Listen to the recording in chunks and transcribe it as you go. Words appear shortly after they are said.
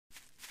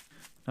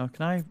Now,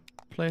 can I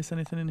place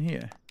anything in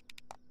here?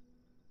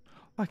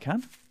 I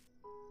can.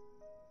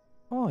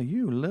 Oh,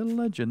 you little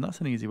legend.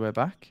 That's an easy way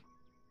back.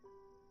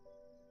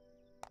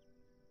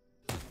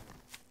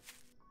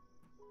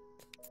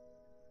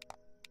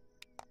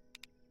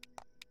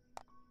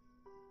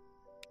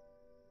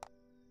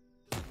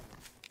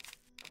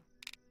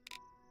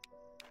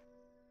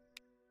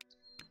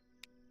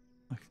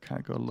 I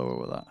can't go lower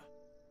with that.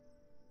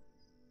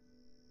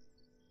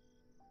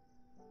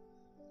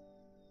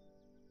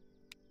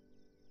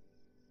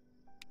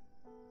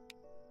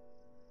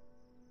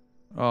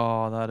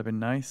 Oh, that'd have been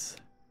nice.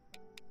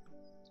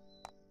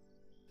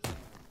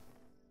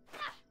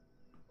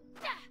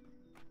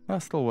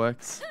 That still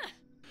works.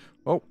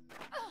 Oh.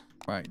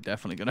 Right,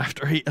 definitely gonna have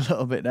to eat a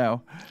little bit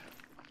now.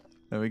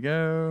 There we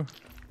go.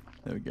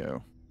 There we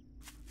go.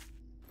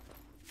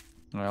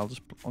 Alright,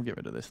 I'll get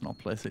rid of this and I'll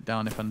place it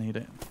down if I need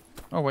it.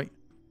 Oh wait.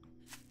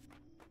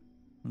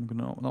 I'm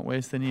gonna not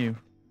wasting you.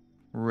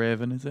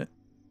 Raven, is it?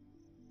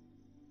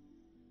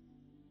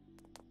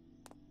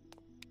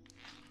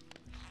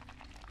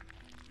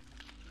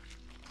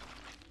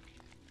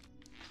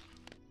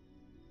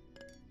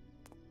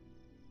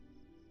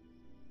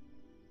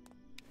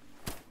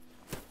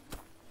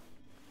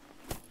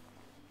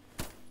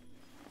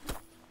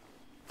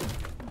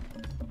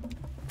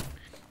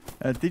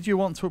 Did you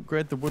want to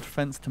upgrade the wood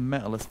fence to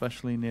metal,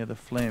 especially near the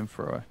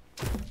flamethrower?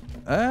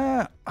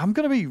 I'm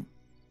going to be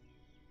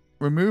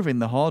removing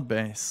the horde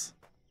base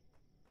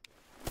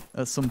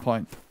at some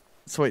point.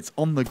 So it's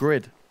on the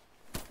grid.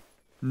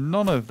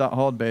 None of that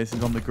horde base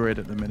is on the grid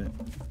at the minute.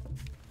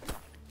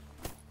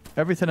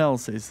 Everything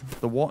else is.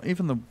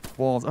 Even the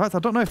walls. I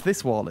don't know if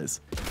this wall is.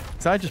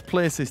 So I just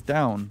place this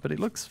down, but it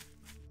looks...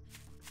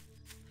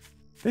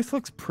 This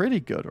looks pretty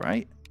good,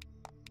 right?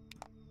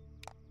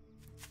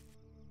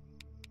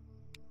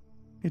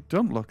 It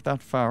don't look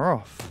that far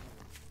off.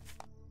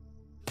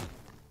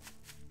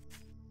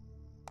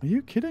 Are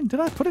you kidding? Did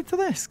I put it to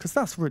this? Because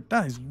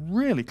that is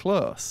really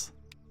close.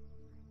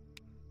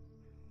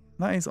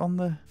 That is on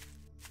the...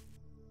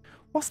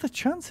 What's the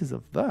chances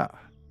of that?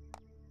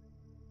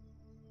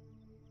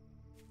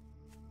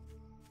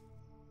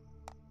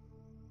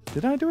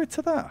 Did I do it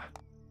to that?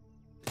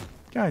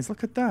 Guys,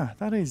 look at that.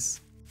 That is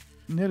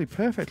nearly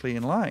perfectly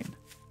in line.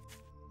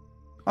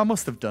 I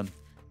must have done.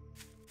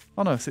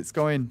 Oh no, so it's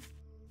going...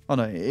 Oh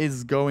no, it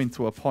is going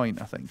to a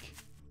point, I think.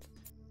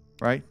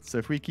 Right? So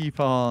if we keep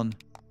on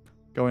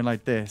going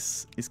like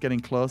this, it's getting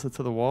closer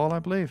to the wall, I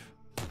believe.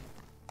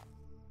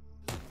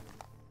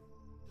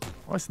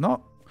 Oh, it's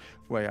not.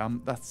 Wait,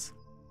 that's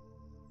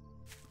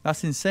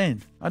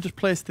insane. I just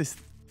placed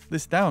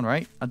this down,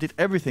 right? I did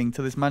everything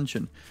to this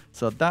mansion.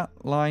 So that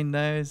line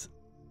there is...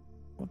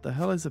 What the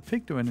hell is a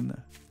pig doing in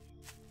there?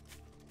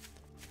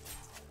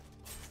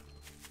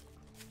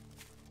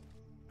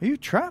 Are you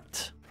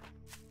trapped?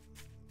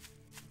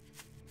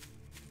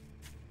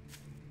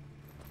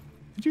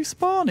 Did you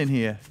spawn in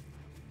here?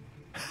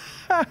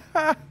 Is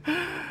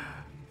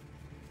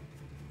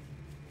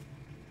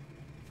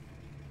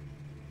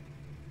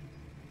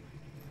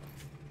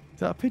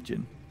that a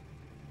pigeon?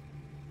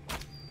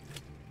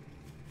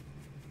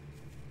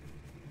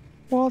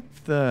 What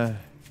the?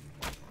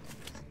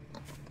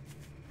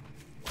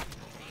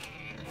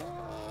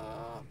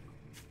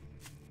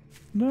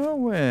 No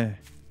way.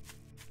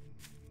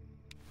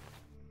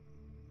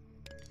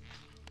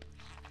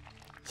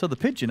 So the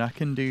pigeon, I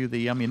can do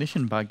the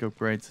ammunition bag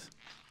upgrades.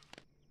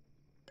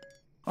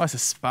 Oh, it's a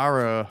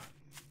sparrow.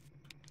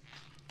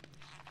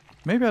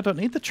 Maybe I don't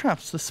need the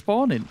traps. They're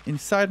spawning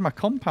inside my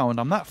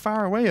compound. I'm that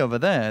far away over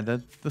there.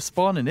 They're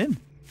spawning in.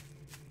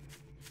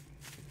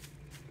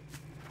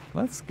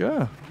 Let's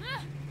go.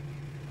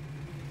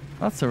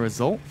 That's a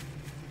result.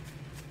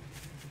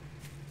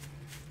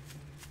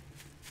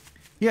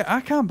 Yeah, I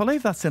can't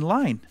believe that's in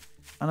line.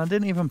 And I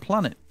didn't even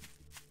plan it.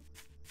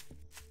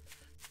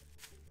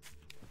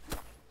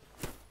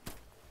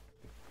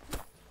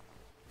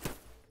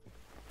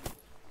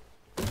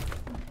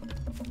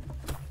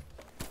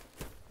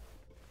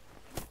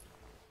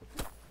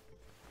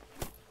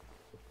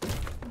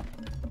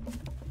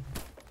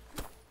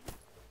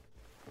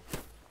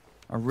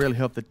 I really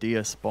hope the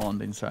deer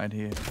spawned inside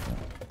here.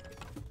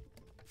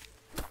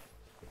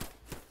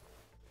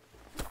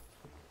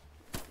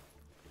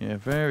 Yeah,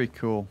 very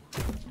cool.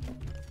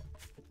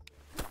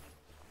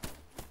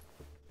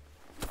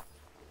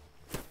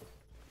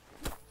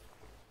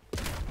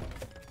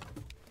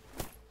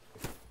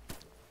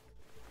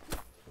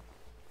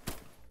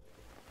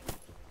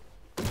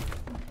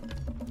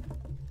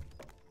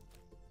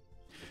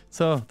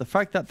 So, the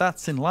fact that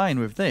that's in line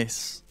with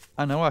this,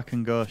 I know I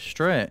can go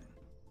straight.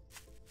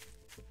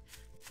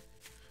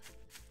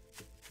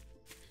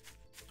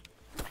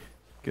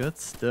 Good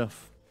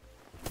stuff.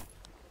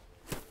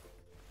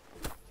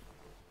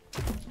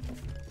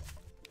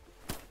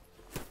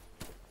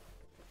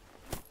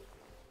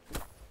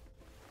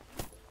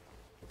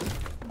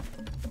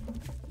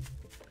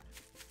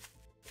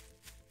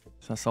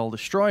 So that's all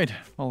destroyed.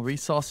 All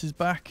resources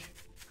back.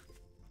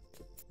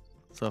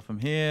 So from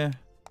here,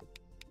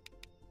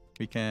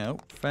 We can... Oh,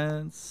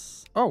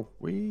 fence. Oh,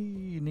 we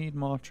need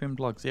more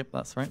trimmed logs. Yep,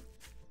 that's right.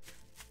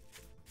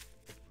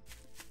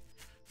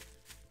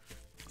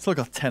 Still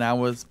got 10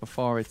 hours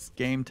before it's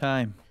game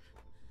time.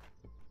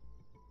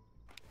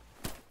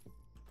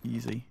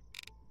 Easy.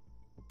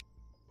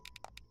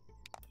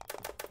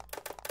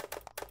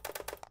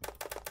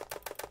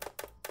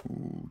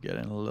 Ooh,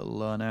 getting a little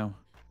low now.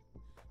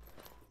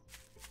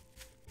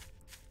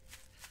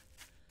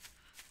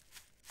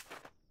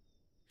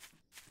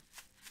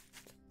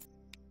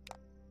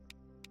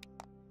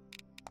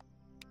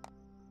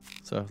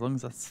 So as long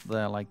as that's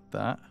there like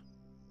that.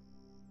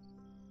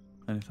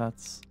 And if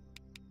that's...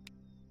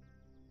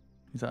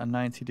 Is that a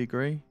 90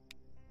 degree?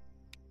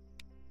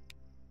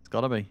 It's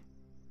gotta be.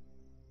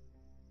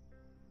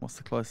 What's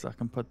the closest I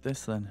can put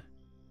this then?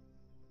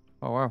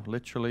 Oh wow,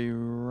 literally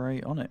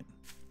right on it.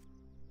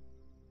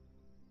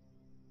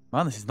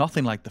 Man, this is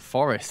nothing like the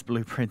forest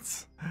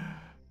blueprints.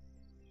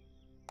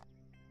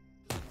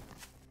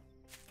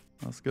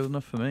 That's good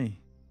enough for me.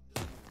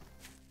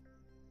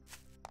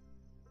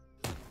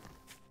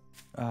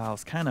 I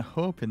was kind of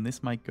hoping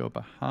this might go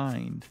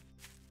behind.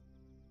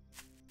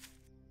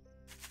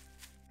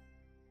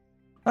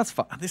 That's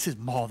fine. This is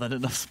more than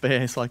enough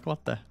space. Like,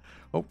 what the...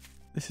 Oh,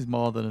 this is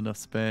more than enough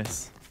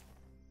space.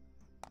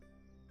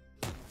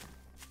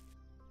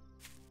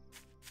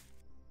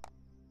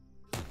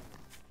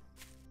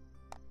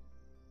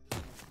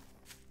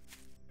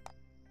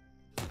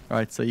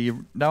 Alright, so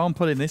now I'm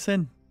putting this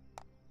in.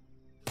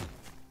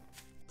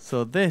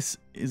 So this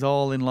is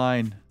all in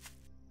line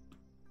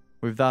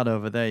with that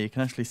over there. You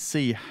can actually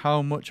see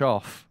how much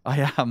off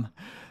I am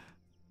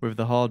with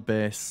the horde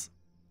base.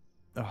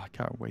 Oh, I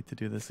can't wait to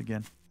do this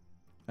again.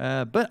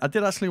 But I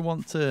did actually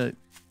want to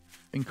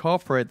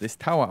incorporate this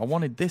tower. I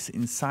wanted this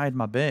inside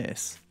my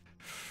base.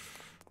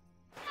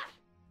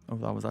 Oh,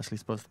 that was actually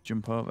supposed to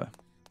jump over.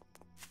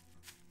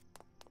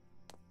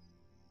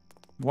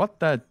 What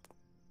the...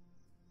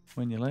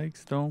 When your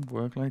legs don't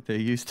work like they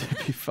used to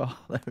before.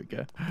 There we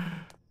go.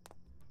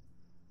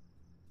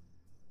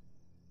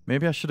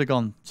 Maybe I should have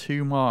gone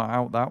 2 more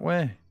out that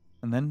way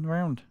and then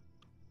round.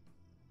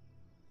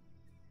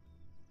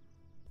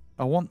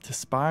 I want to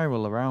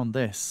spiral around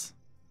this.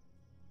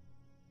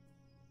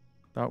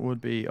 That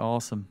would be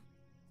awesome.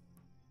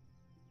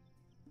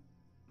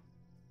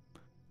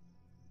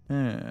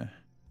 Yeah.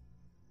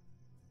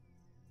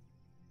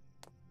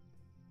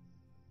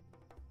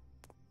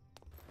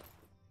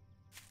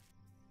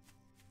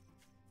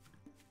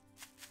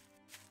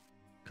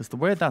 Because the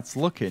way that's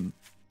looking,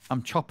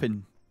 I'm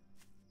chopping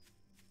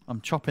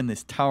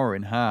this tower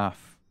in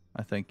half,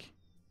 I think.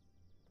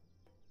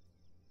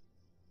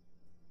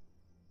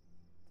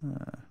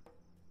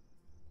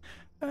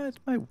 It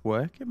might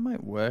work. It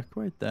might work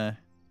right there.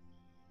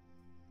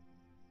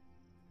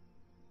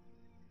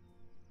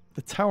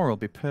 The tower will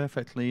be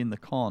perfectly in the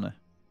corner.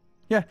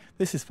 Yeah,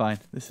 this is fine.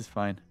 This is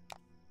fine.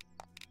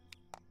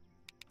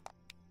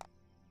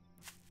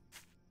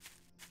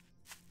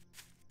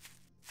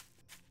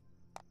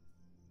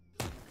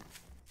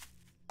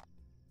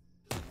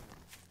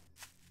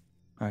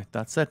 Alright,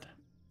 that's it.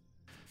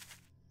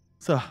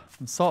 So,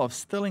 I'm sort of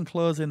still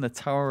enclosing the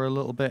tower a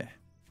little bit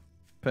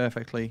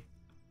perfectly.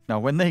 Now,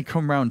 when they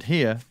come round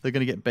here, they're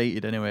going to get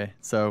baited anyway.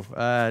 So,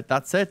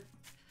 that's it.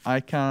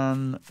 I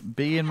can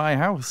be in my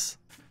house.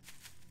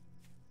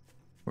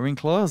 We're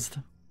enclosed.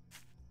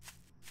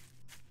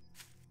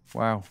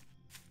 Wow.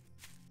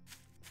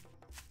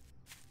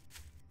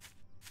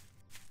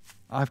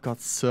 I've got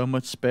so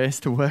much space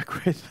to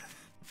work with.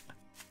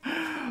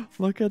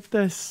 Look at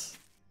this.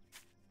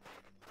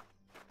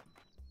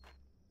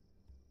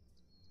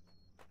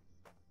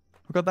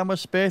 I've got that much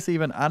space,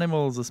 even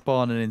animals are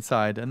spawning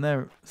inside, and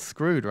they're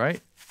screwed,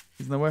 right?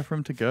 There's nowhere for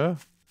them to go.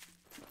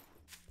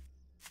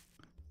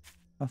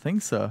 I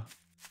think so.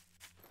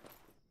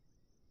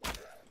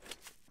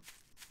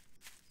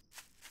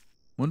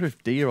 Wonder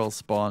if deer will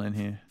spawn in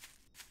here.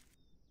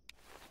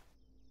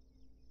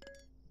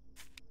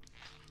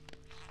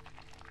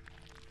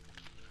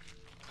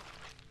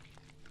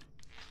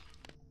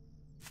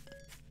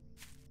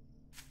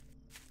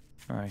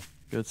 Alright,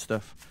 good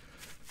stuff.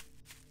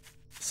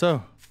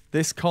 So,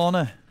 this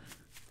corner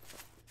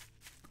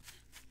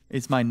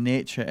is my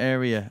nature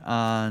area,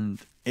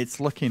 and it's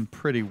looking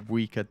pretty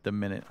weak at the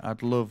minute.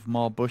 I'd love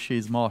more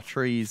bushes, more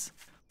trees.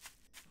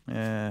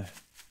 Oh,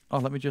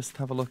 let me just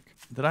have a look.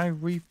 Did I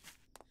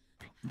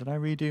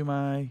redo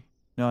my...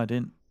 No, I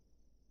didn't.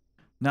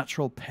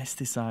 Natural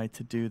pesticide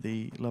to do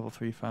the level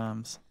 3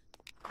 farms.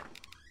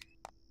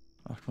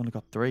 I've only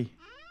got 3.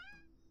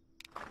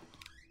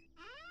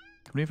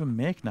 Can we even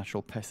make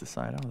natural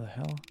pesticide? How the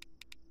hell?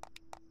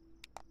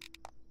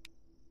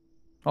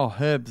 Oh,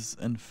 herbs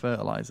and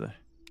fertilizer.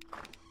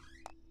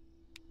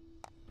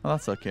 Oh,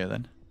 that's okay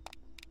then.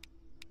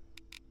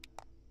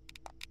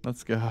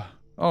 Let's go.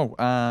 Oh,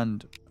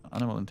 and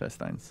animal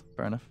intestines.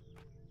 Fair enough.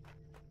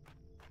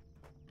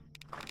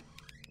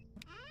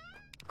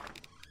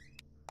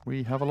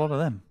 We have a lot of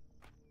them.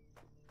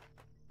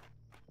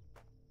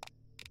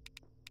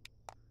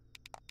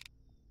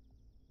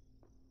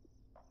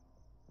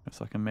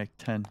 So I can make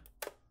 10.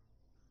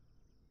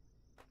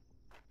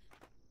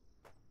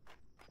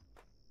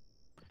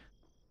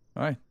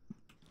 Alright.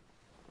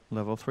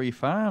 Level 3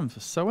 farms.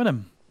 We're sowing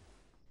them.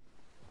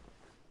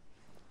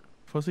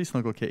 Fuzzy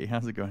Snuggle Kitty,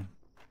 how's it going?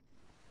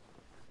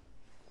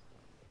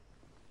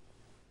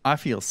 I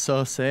feel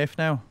so safe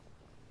now.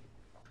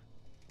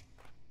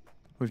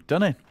 We've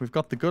done it. We've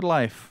got the good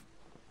life.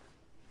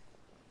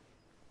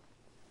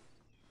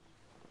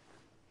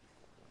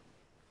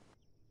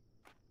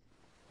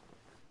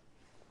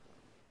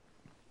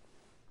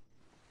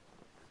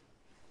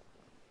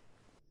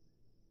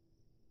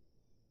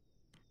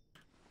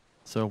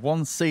 So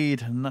 1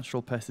 seed,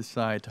 natural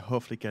pesticide, to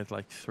hopefully get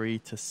like 3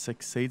 to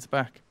 6 seeds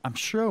back. I'm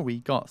sure we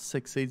got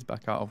 6 seeds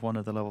back out of one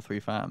of the level 3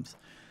 farms.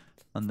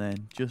 And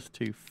then just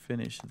to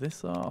finish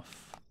this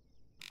off,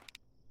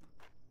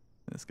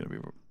 it's going to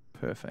be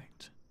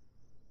perfect.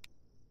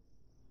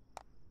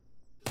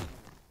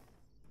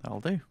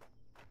 That'll do.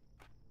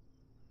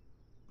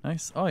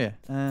 Nice. Oh yeah,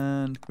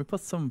 and can we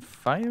put some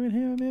fire in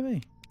here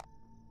maybe?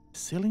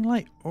 Ceiling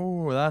light.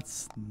 Oh,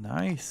 that's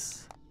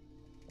nice.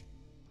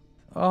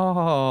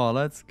 Oh,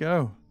 let's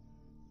go.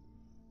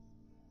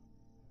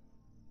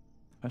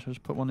 I should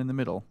just put one in the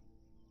middle.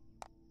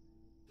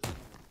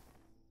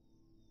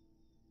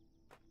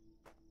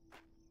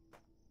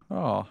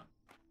 Oh.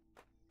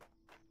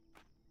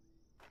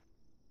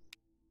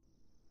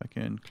 I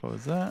can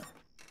close that.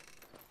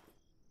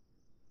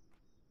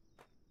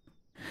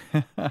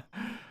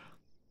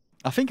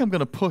 I think I'm going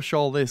to push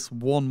all this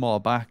one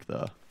more back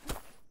though.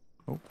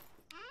 Oh.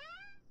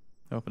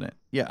 Open it.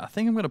 Yeah, I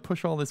think I'm going to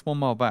push all this one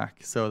more back.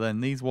 So then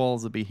these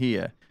walls will be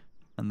here.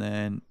 And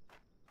then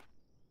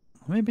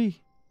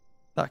maybe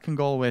that can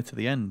go all the way to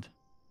the end.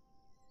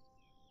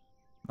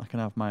 I can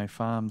have my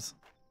farms.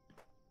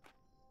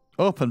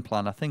 Open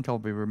plan. I think I'll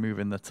be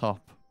removing the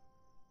top.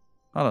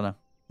 I don't know.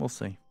 We'll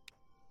see.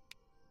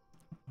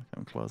 I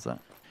can close that.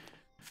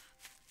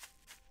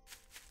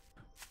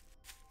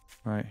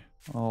 Right.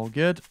 All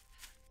good.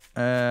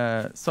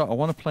 So I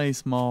want to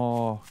place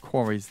more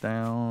quarries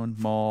down,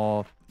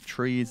 more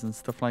trees and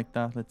stuff like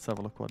that. Let's have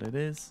a look what it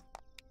is.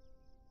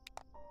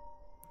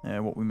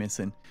 What we're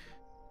missing.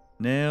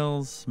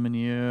 Nails,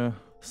 manure,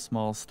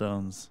 small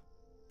stones.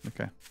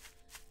 Okay.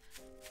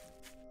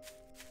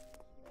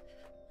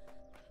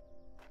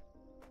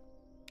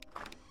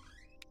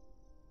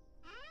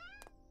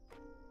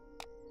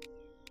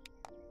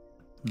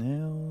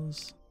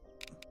 Nails.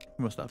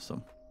 We must have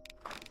some.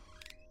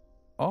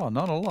 Oh,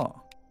 not a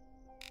lot.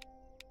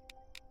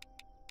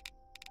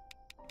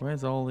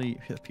 Where's all the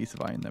piece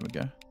of iron? There we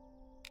go.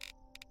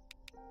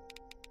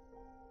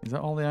 Is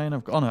that all the iron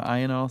I've got? Oh no,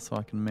 iron ore, so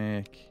I can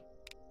make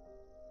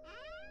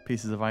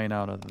pieces of iron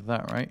out of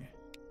that, right?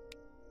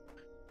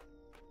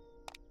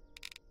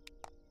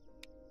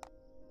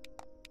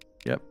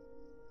 Yep.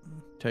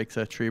 Takes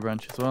a tree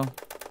branch as well.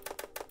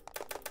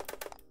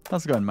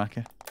 How's it going,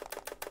 Macca?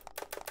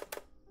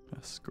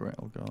 That's great.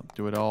 I'll go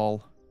do it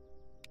all.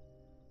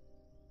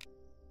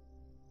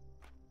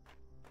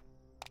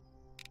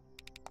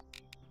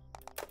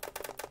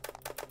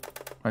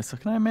 Right, so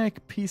can I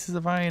make pieces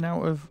of iron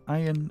out of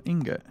iron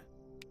ingot?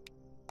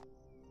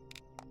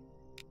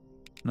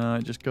 No,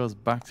 it just goes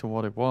back to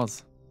what it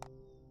was.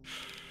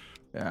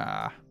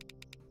 Yeah.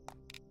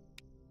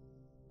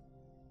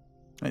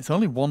 It's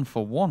only 1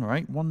 for 1,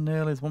 right? 1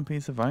 nail is 1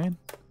 piece of iron.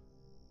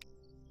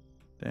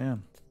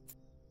 Damn.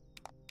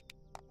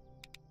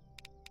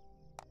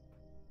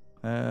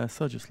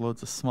 So just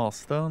loads of small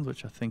stones,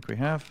 which I think we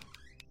have.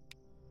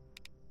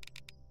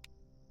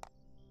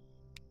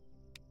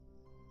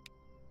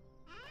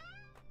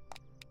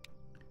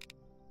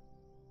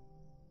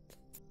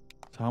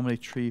 So how many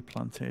tree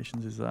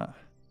plantations is that?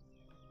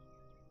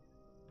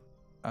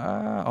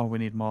 Oh, we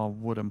need more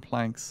wooden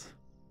planks.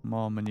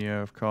 More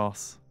manure, of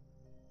course.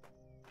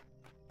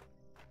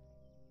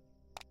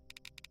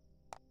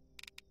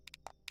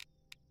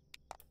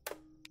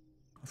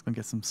 Let's go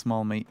get some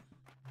small meat.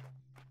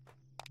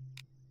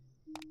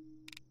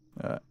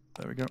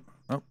 There we go.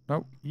 Oh,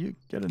 no, you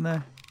get in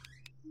there.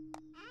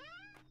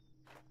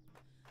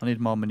 I need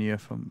more manure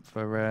for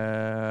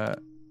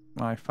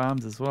my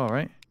farms as well,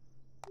 right?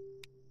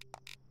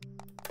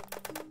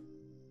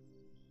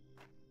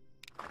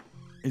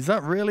 Is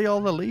that really all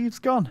the leaves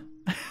gone?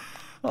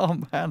 Oh,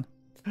 man.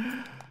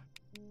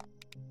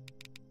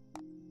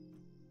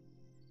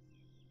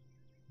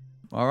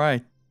 All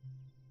right.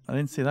 I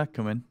didn't see that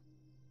coming.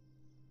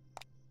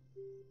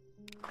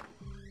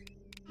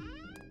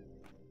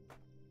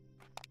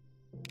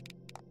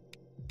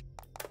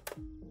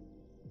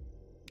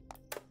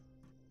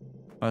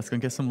 Let's go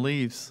get some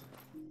leaves.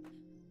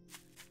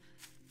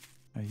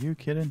 Are you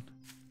kidding?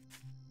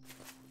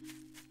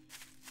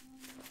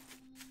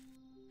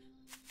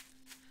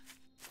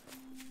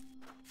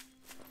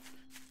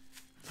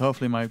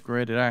 Hopefully my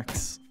upgraded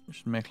axe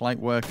should make light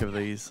work of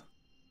these.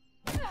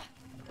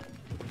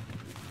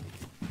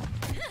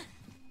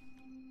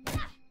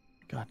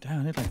 God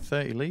damn, I need like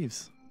 30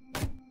 leaves.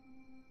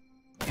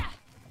 I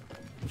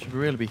should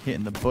really be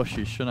hitting the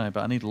bushes, shouldn't I?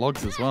 But I need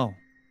logs as well.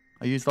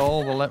 I used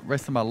all the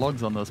rest of my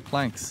logs on those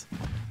planks.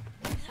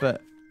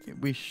 But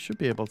we should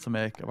be able to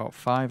make about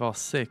 5 or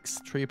 6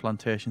 tree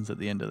plantations at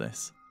the end of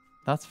this.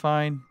 That's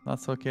fine.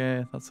 That's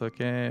okay. That's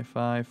okay.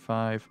 5.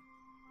 I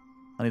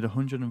need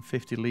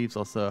 150 leaves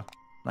or so. And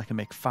I can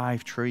make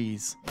 5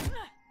 trees.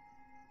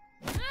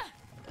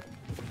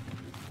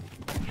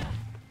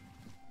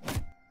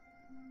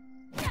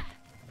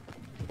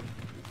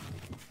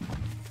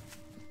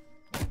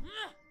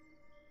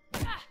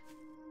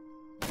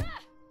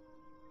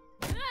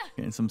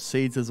 Getting some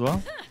seeds as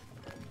well.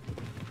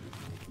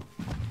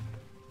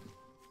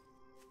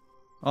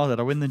 Oh,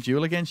 did I win the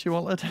duel against you,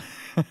 Altered?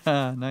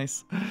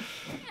 Nice.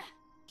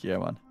 Yeah,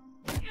 man.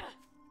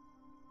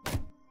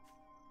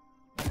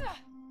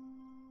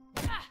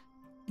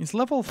 Is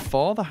level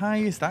 4 the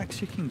highest axe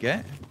you can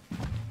get?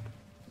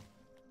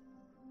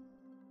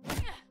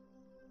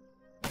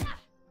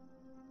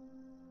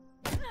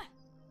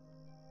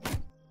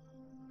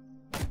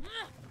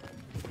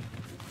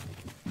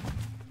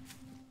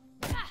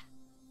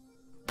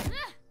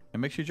 And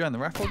make sure you join the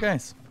raffle,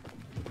 guys.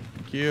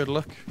 Good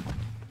luck.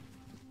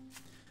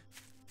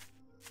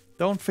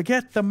 Don't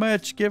forget the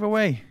merch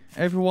giveaway.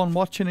 Everyone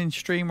watching in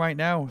stream right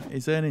now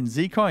is earning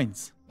Z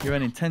coins. You're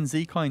earning 10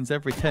 Z coins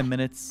every 10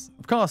 minutes.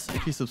 Of course,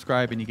 if you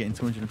subscribe and you're getting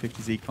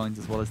 250 Z coins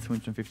as well as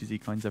 250 Z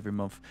coins every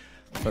month.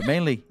 But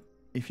mainly,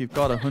 if you've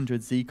got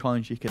 100 Z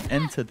coins, you can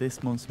enter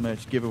this month's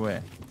merch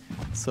giveaway.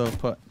 So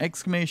put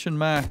exclamation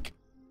mark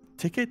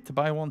ticket to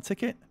buy 1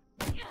 ticket.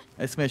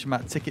 Exclamation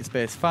mark ticket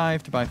space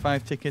 5 to buy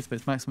 5 tickets, but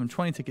it's maximum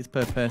 20 tickets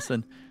per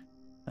person.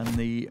 And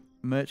the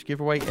merch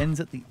giveaway ends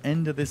at the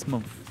end of this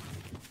month.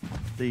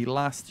 The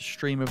last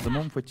stream of the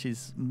month, which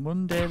is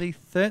Monday the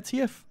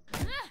 30th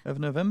of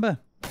November.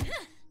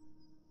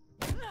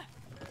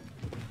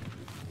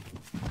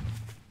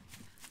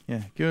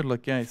 Yeah, good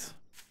luck, guys.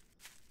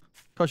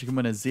 Of course, you can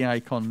win a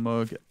Z-Icon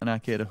mug, an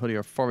Arcade hoodie,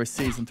 or Forest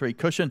Season 3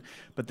 cushion.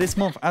 But this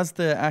month, as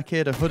the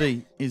Arcade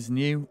hoodie is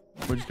new,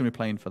 we're just going to be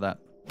playing for that.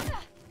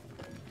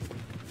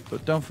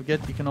 But don't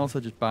forget, you can also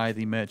just buy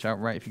the merch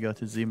outright if you go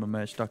to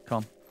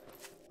ZumaMerch.com.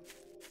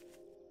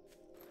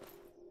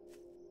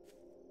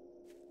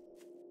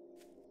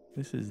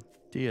 This is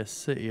Deer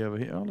City over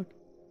here. Oh, look.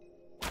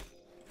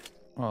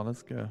 Oh,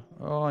 let's go.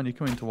 Oh, and you're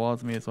coming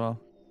towards me as well.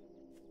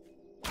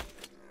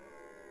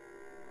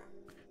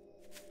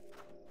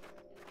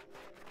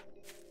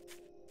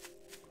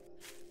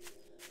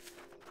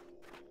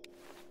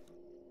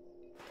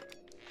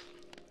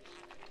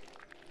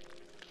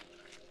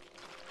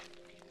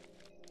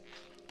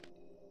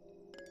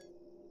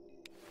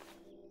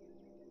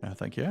 I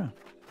think, yeah.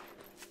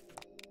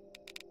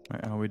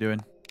 Right, how are we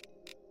doing?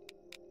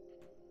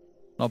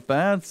 Not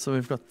bad, so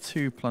we've got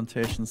 2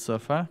 plantations so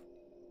far.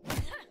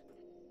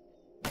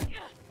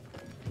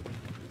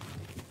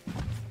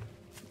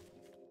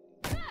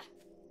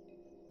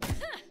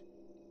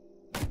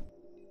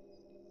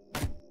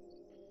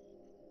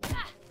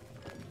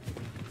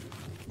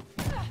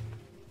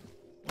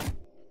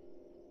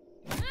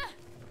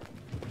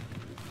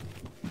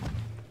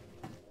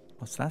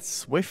 What's that?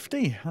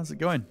 Swifty? How's it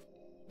going?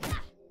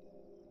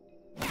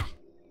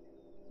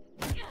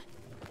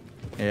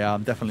 Yeah,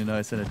 I'm definitely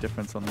noticing a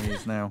difference on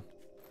these now.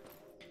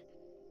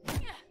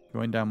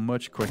 Going down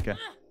much quicker.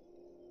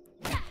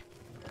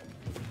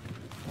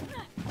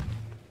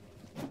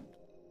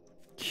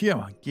 Come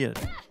on, get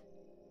it.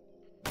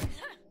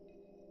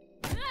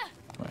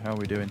 Right, how are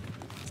we doing?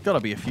 It's got to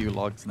be a few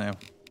logs now.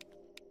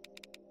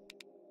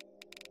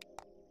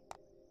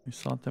 We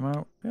sort them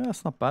out. Yeah,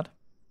 that's not bad.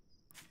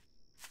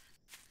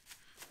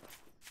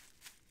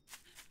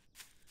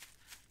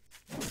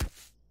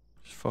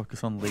 Just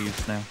focus on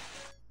leaves now.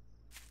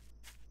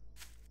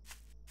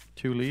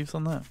 2 leaves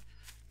on that.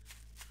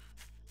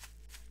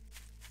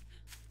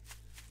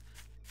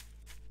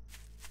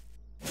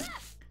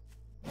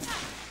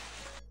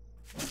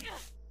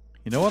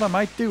 You know what I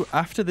might do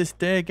after this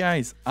day,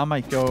 guys? I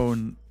might go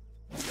and...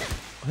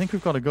 I think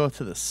we've got to go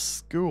to the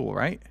school,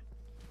 right?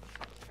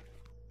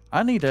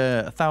 I need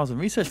 1,000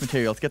 research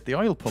material to get the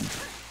oil pump.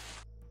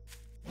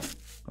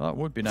 Well, that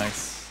would be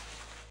nice.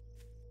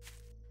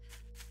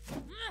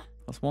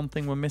 That's one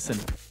thing we're missing.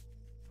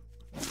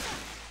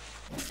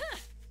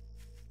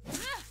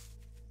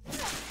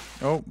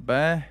 Oh,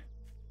 bear.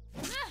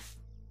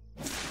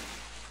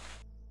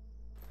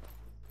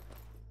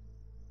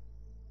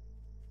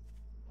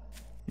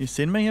 You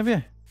seen me, have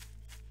you?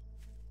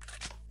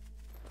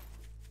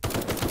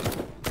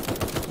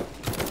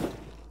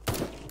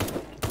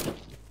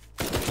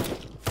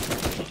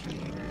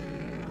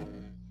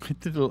 I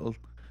did a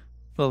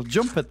little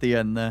jump at the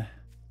end there.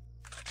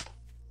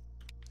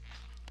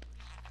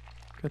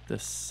 Look at the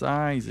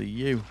size of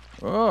you.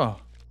 Oh,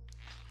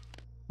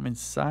 I'm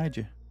inside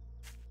you.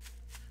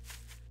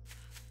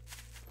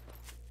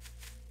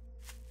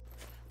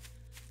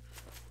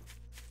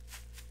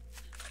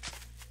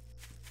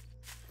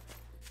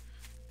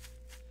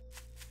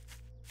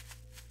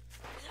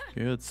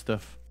 Good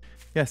stuff.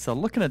 Yeah, so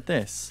looking at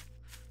this,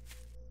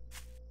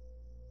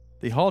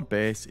 the horde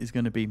base is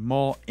going to be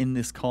more in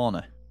this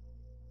corner,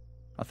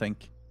 I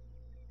think.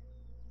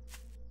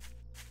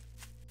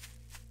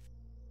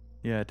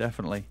 Yeah,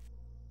 definitely.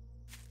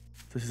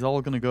 This is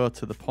all going to go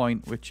to the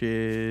point which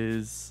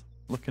is,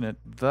 looking at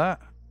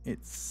that,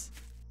 it's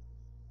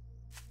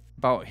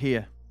about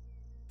here.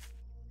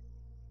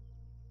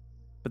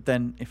 But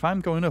then if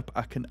I'm going up,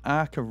 I can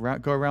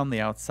go around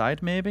the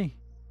outside maybe.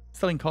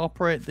 Still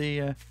incorporate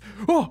the...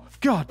 Oh,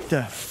 God,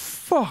 the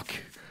fuck!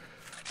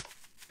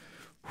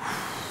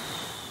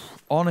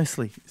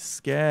 Honestly,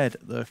 scared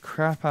the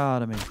crap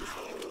out of me.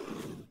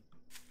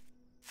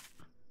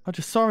 I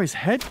just saw his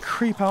head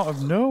creep out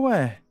of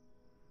nowhere.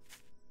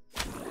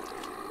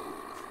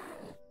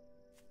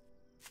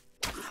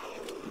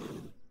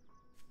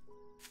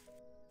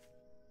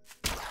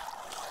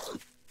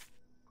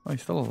 Oh,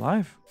 he's still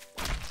alive.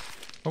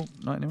 Oh,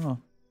 not anymore.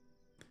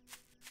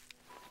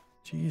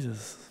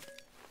 Jesus.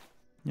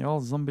 Yeah,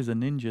 all zombies are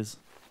ninjas.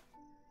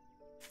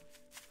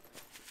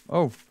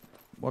 Oh,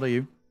 what are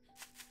you?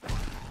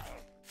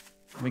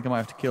 I think I might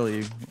have to kill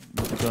you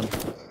with the gun.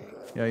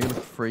 Yeah, you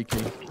look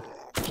freaky.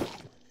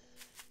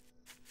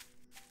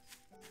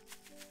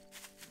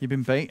 You've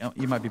been baited? Oh,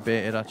 you might be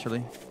baited, actually.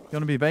 You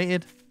want to be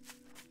baited?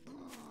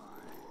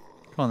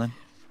 Come on, then.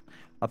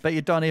 I bet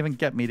you don't even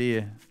get me, do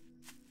you?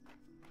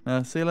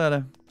 See you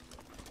later.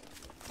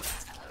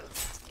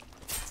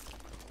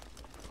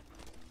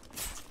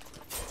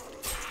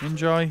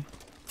 Enjoy.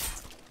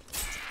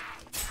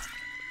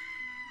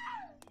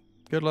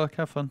 Good luck,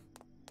 have fun.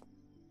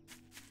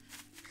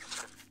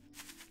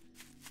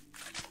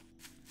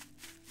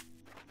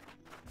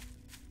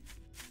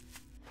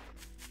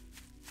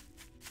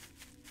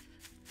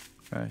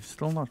 Okay,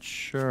 still not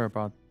sure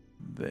about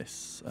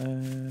this.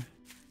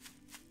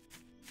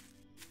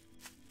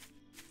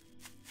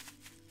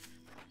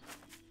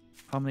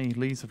 How many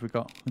leaves have we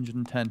got?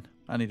 110.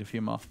 I need a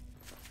few more.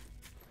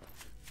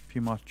 A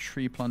few more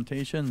tree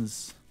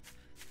plantations.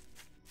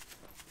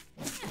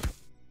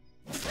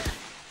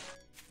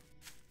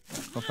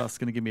 Hope that's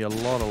going to give me a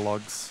lot of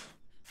logs.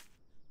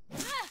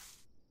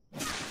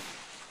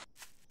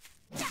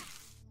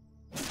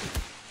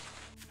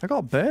 I got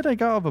a bird I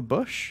got out of a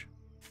bush.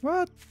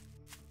 What?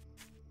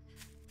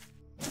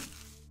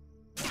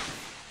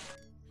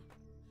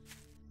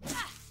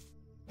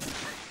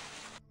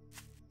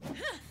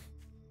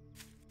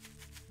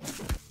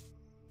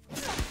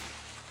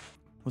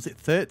 Was it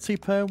 30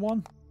 per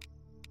one?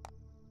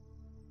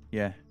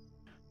 Yeah.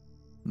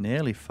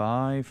 Nearly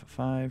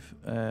 5.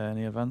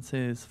 Any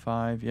advances?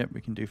 5. Yep,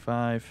 we can do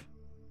 5.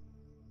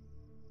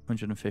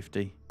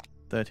 150.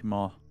 30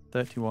 more.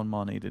 31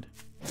 more needed.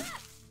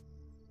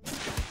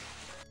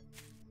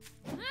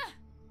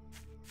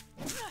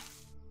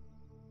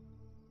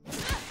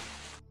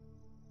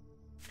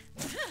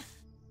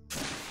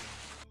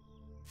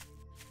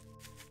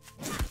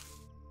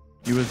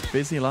 You was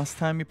busy last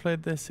time you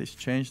played this. It's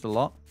changed a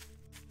lot.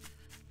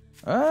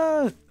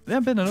 There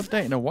hasn't been an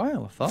update in a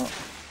while, I thought.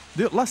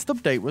 The last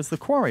update was the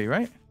quarry,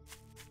 right?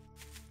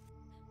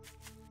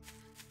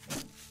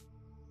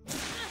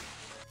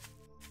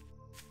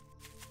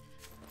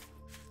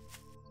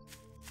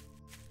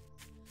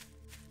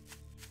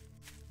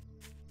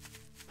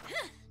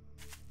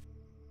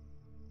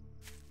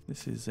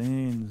 This is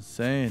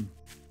insane.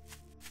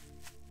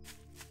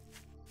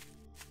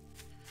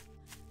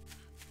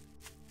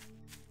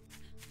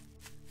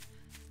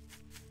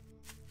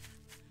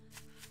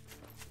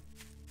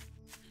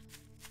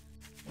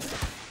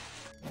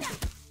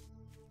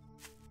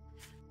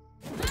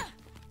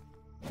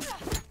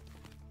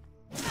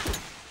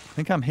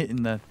 I think I'm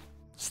hitting the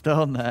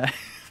stone there,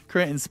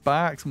 creating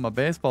sparks with my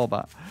baseball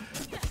bat.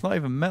 It's not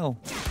even metal.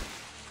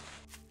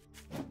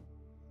 Can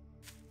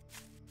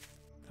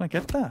I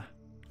get that?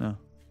 No.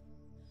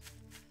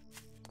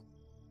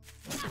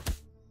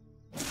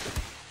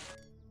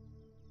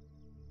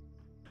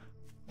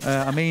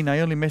 I mean, I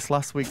only missed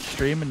last week's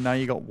stream and now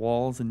you got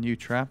walls and new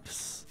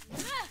traps.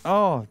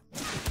 Oh,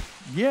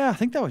 yeah, I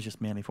think that was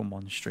just mainly from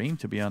one stream,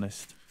 to be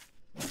honest.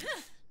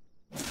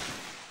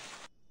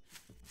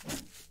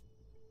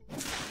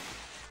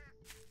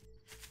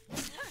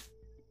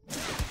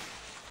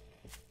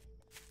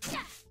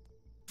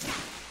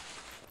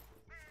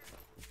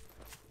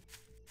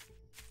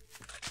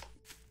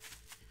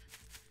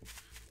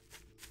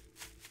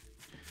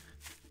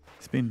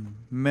 It's been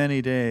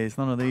many days.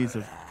 None of these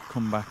have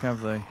come back,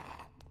 have they?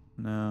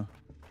 No.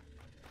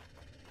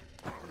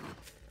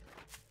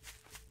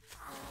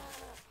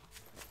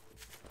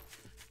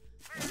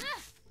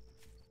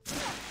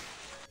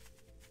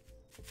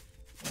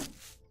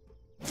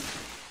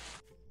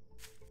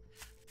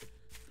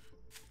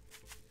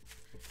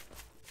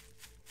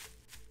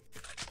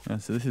 Yeah,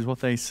 so this is what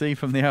they see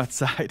from the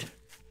outside.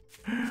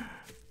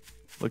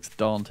 Looks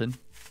daunting.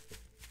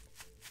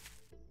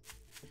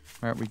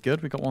 Alright, we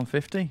good? We got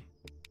 150?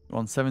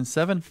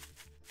 177.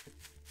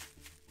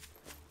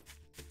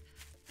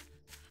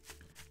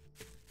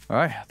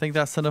 Alright, I think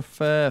that's enough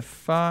for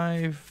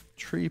 5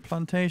 tree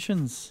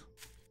plantations.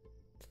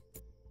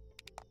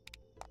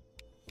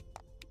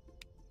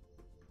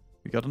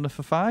 We got enough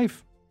for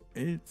 5?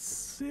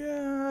 It's...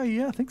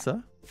 yeah, I think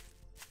so.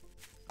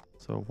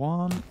 So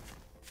 1,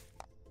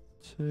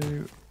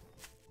 2,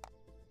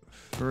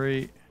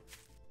 3,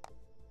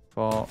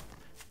 4.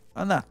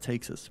 And that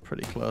takes us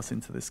pretty close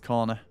into this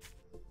corner.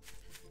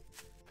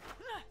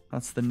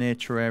 That's the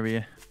nature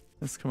area.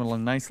 This is coming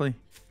along nicely.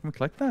 Can we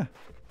collect that?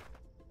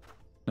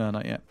 No,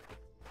 not yet.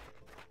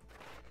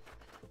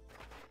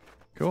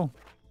 Cool.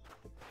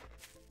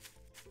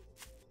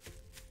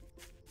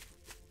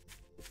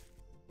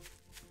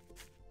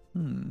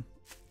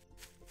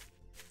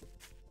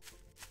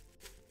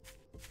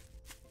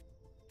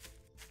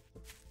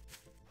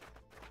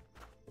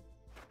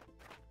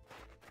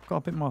 Got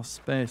a bit more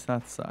space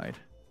that side.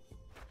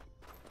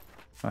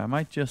 Right, I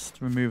might just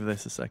remove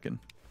this a second.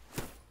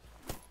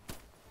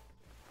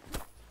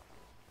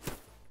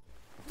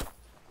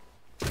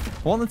 I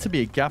want there to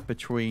be a gap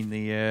between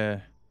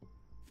the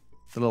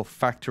little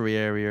factory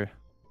area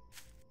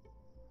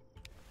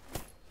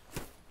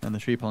and the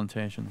tree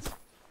plantations.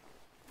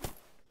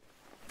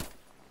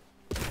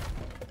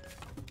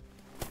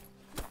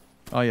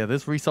 Oh yeah,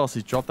 this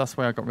resources dropped. That's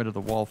why I got rid of the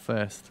wall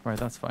first. Right,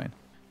 that's fine.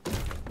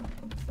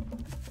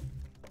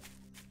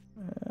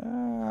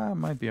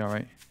 Might be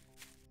alright.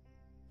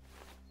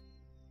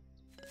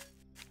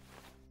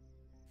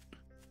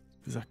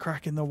 There's a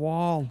crack in the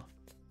wall.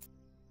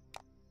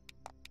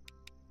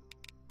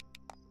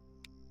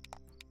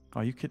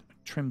 Oh, you could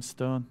trim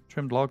stone,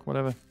 trimmed log,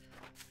 whatever.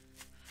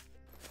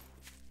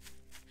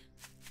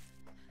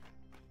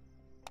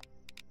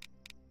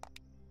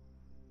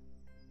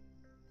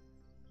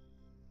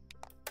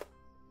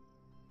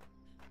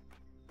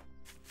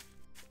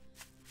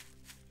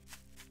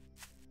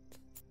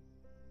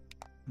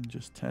 I'm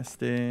just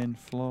testing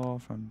floor,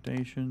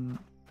 foundation.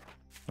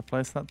 I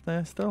place that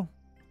there still?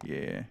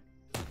 Yeah.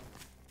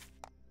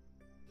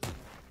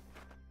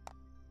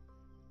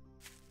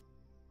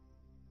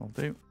 Will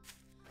do.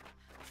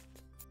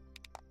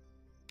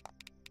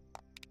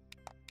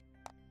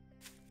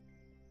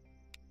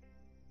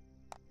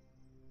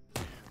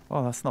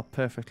 Oh, that's not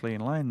perfectly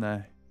in line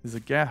there. There's a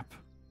gap.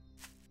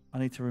 I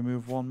need to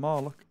remove one more.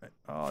 Look.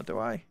 Oh, do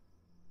I?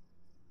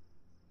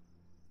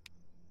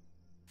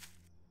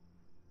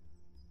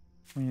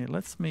 I mean, it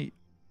lets me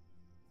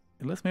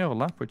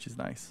overlap, which is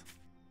nice.